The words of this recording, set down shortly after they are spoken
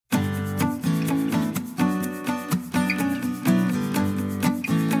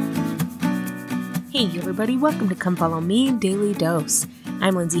Hey everybody, welcome to Come Follow Me Daily Dose.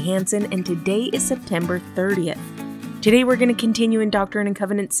 I'm Lindsay Hansen, and today is September 30th. Today we're going to continue in Doctrine and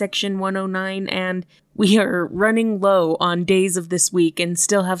Covenants section 109, and we are running low on days of this week and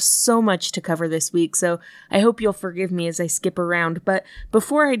still have so much to cover this week, so I hope you'll forgive me as I skip around. But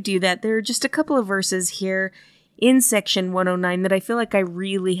before I do that, there are just a couple of verses here in section 109 that I feel like I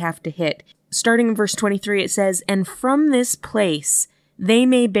really have to hit. Starting in verse 23, it says, "And from this place they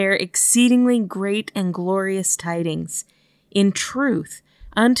may bear exceedingly great and glorious tidings, in truth,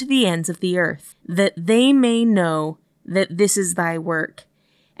 unto the ends of the earth, that they may know that this is thy work,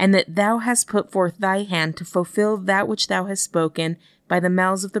 and that thou hast put forth thy hand to fulfill that which thou hast spoken by the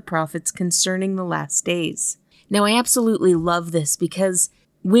mouths of the prophets concerning the last days." Now, I absolutely love this because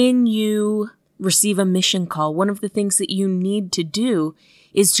when you receive a mission call, one of the things that you need to do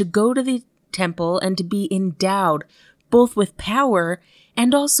is to go to the temple and to be endowed both with power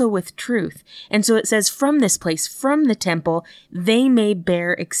and also with truth. And so it says, from this place, from the temple, they may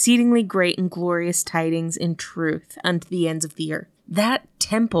bear exceedingly great and glorious tidings in truth unto the ends of the earth. That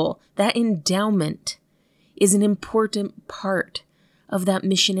temple, that endowment, is an important part of that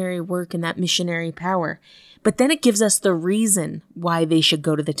missionary work and that missionary power. But then it gives us the reason why they should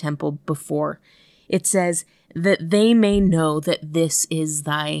go to the temple before. It says, that they may know that this is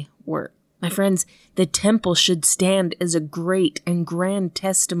thy work. My friends, the temple should stand as a great and grand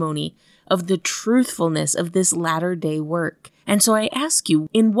testimony of the truthfulness of this latter-day work. And so I ask you,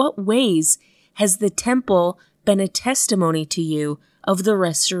 in what ways has the temple been a testimony to you of the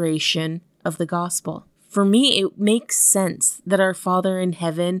restoration of the gospel? For me, it makes sense that our Father in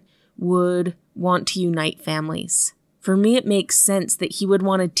heaven would want to unite families. For me, it makes sense that he would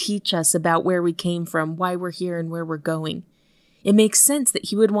want to teach us about where we came from, why we're here, and where we're going. It makes sense that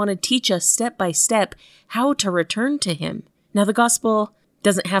he would want to teach us step by step how to return to him. Now, the gospel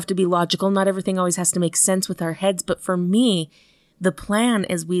doesn't have to be logical. Not everything always has to make sense with our heads. But for me, the plan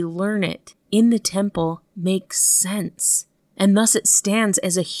as we learn it in the temple makes sense. And thus it stands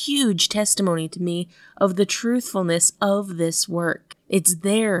as a huge testimony to me of the truthfulness of this work. It's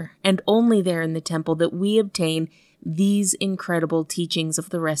there and only there in the temple that we obtain these incredible teachings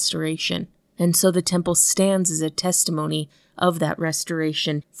of the restoration. And so the temple stands as a testimony of that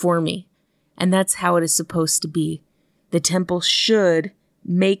restoration for me. And that's how it is supposed to be. The temple should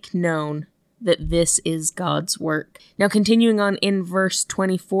make known that this is God's work. Now, continuing on in verse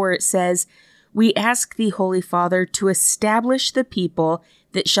 24, it says, "We ask thee, Holy Father, to establish the people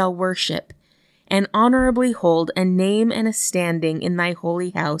that shall worship, and honorably hold a name and a standing in thy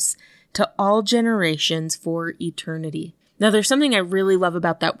holy house to all generations for eternity." Now, there's something I really love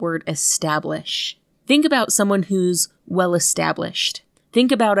about that word establish. Think about someone who's well established.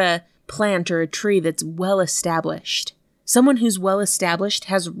 Think about a plant or a tree that's well established. Someone who's well established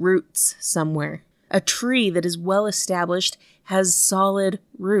has roots somewhere. A tree that is well established has solid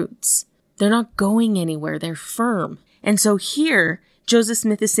roots. They're not going anywhere. They're firm. And so here, Joseph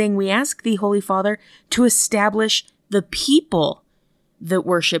Smith is saying, we ask thee, Holy Father, to establish the people that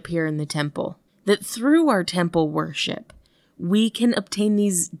worship here in the temple. That through our temple worship, we can obtain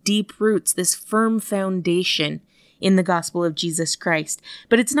these deep roots, this firm foundation in the gospel of Jesus Christ.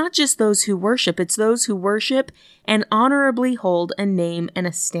 But it's not just those who worship, it's those who worship and honorably hold a name and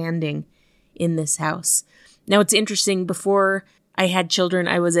a standing in this house. Now, it's interesting, before I had children,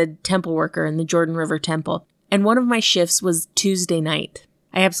 I was a temple worker in the Jordan River Temple, and one of my shifts was Tuesday night.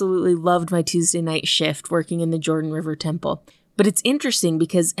 I absolutely loved my Tuesday night shift working in the Jordan River Temple. But it's interesting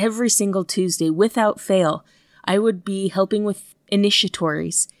because every single Tuesday, without fail, I would be helping with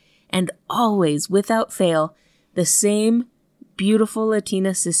initiatories, and always, without fail, the same beautiful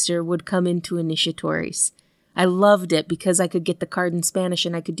Latina sister would come into initiatories. I loved it because I could get the card in Spanish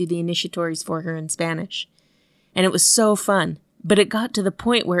and I could do the initiatories for her in Spanish. And it was so fun. But it got to the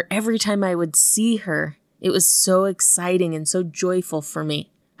point where every time I would see her, it was so exciting and so joyful for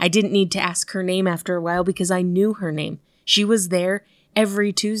me. I didn't need to ask her name after a while because I knew her name. She was there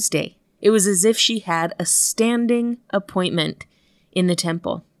every Tuesday. It was as if she had a standing appointment in the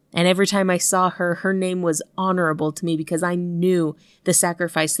temple. And every time I saw her, her name was honorable to me because I knew the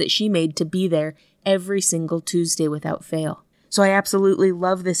sacrifice that she made to be there every single Tuesday without fail. So I absolutely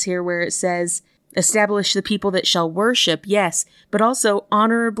love this here where it says, establish the people that shall worship, yes, but also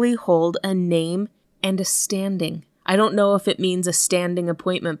honorably hold a name and a standing. I don't know if it means a standing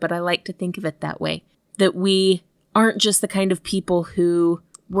appointment, but I like to think of it that way. That we aren't just the kind of people who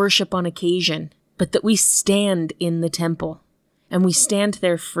worship on occasion, but that we stand in the temple, and we stand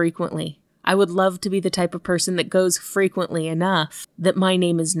there frequently. I would love to be the type of person that goes frequently enough that my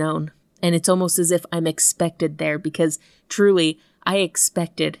name is known, and it's almost as if I'm expected there, because truly, I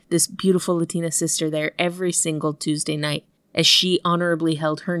expected this beautiful Latina sister there every single Tuesday night as she honorably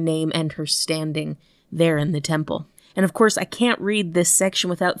held her name and her standing there in the temple. And of course, I can't read this section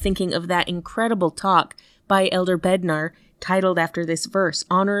without thinking of that incredible talk by Elder Bednar titled after this verse,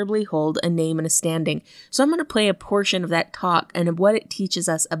 Honorably Hold a Name and a Standing. So I'm going to play a portion of that talk and of what it teaches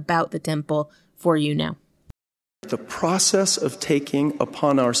us about the temple for you now. The process of taking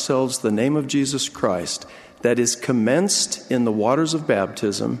upon ourselves the name of Jesus Christ that is commenced in the waters of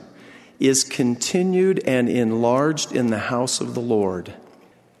baptism is continued and enlarged in the house of the Lord.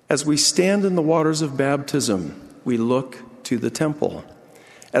 As we stand in the waters of baptism, we look to the temple.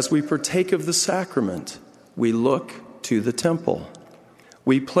 As we partake of the sacrament, we look to the temple.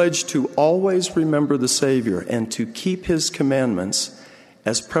 We pledge to always remember the Savior and to keep His commandments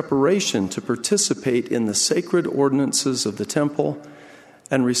as preparation to participate in the sacred ordinances of the temple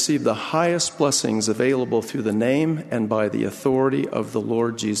and receive the highest blessings available through the name and by the authority of the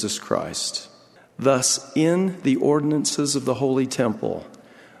Lord Jesus Christ. Thus, in the ordinances of the Holy Temple,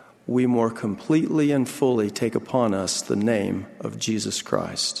 we more completely and fully take upon us the name of Jesus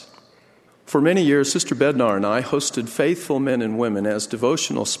Christ. For many years, Sister Bednar and I hosted faithful men and women as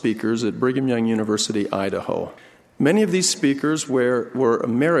devotional speakers at Brigham Young University, Idaho. Many of these speakers were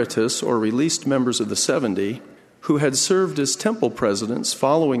emeritus or released members of the 70 who had served as temple presidents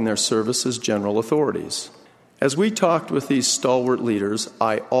following their service as general authorities. As we talked with these stalwart leaders,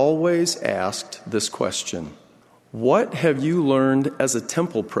 I always asked this question: what have you learned as a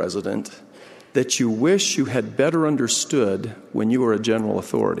temple president that you wish you had better understood when you were a general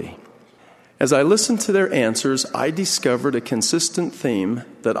authority? As I listened to their answers, I discovered a consistent theme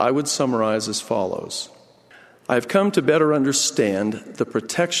that I would summarize as follows. I've come to better understand the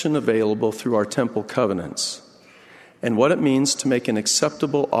protection available through our temple covenants and what it means to make an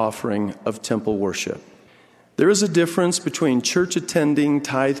acceptable offering of temple worship. There is a difference between church-attending,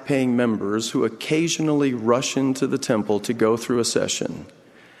 tithe-paying members who occasionally rush into the temple to go through a session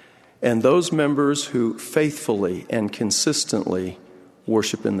and those members who faithfully and consistently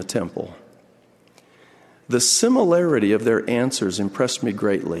worship in the temple. The similarity of their answers impressed me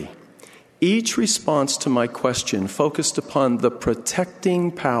greatly. Each response to my question focused upon the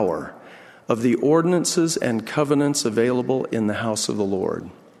protecting power of the ordinances and covenants available in the house of the Lord.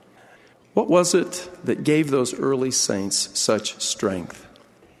 What was it that gave those early saints such strength?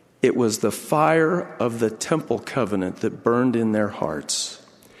 It was the fire of the temple covenant that burned in their hearts.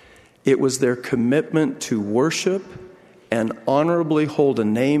 It was their commitment to worship and honorably hold a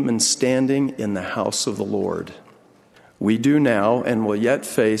name and standing in the house of the Lord. We do now and will yet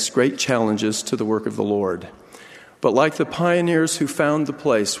face great challenges to the work of the Lord. But like the pioneers who found the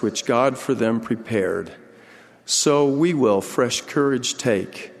place which God for them prepared, so we will fresh courage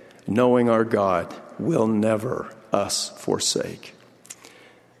take, knowing our God will never us forsake.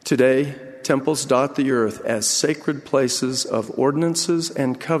 Today, temples dot the earth as sacred places of ordinances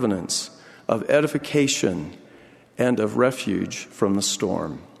and covenants, of edification and of refuge from the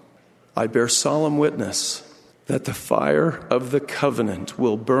storm. I bear solemn witness that the fire of the covenant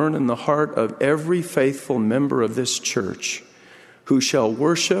will burn in the heart of every faithful member of this church who shall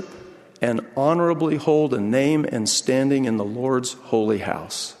worship and honorably hold a name and standing in the Lord's holy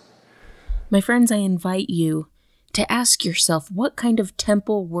house. My friends, I invite you to ask yourself, what kind of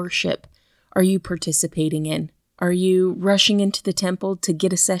temple worship are you participating in? Are you rushing into the temple to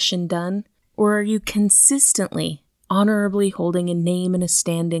get a session done? Or are you consistently, honorably holding a name and a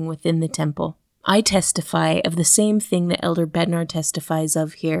standing within the temple? I testify of the same thing that Elder Bednar testifies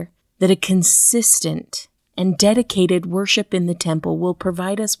of here, that a consistent and dedicated worship in the temple will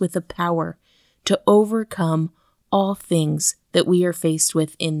provide us with the power to overcome all things that we are faced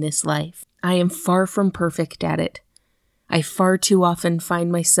with in this life. I am far from perfect at it. I far too often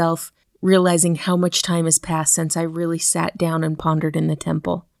find myself realizing how much time has passed since I really sat down and pondered in the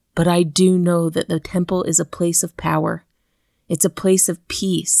temple. But I do know that the temple is a place of power. It's a place of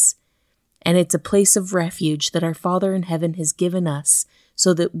peace. And it's a place of refuge that our Father in heaven has given us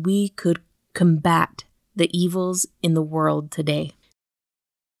so that we could combat the evils in the world today.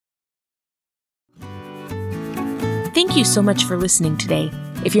 Thank you so much for listening today.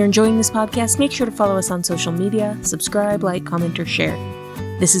 If you're enjoying this podcast, make sure to follow us on social media, subscribe, like, comment, or share.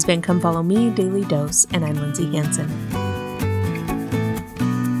 This has been Come Follow Me, Daily Dose, and I'm Lindsay Hansen.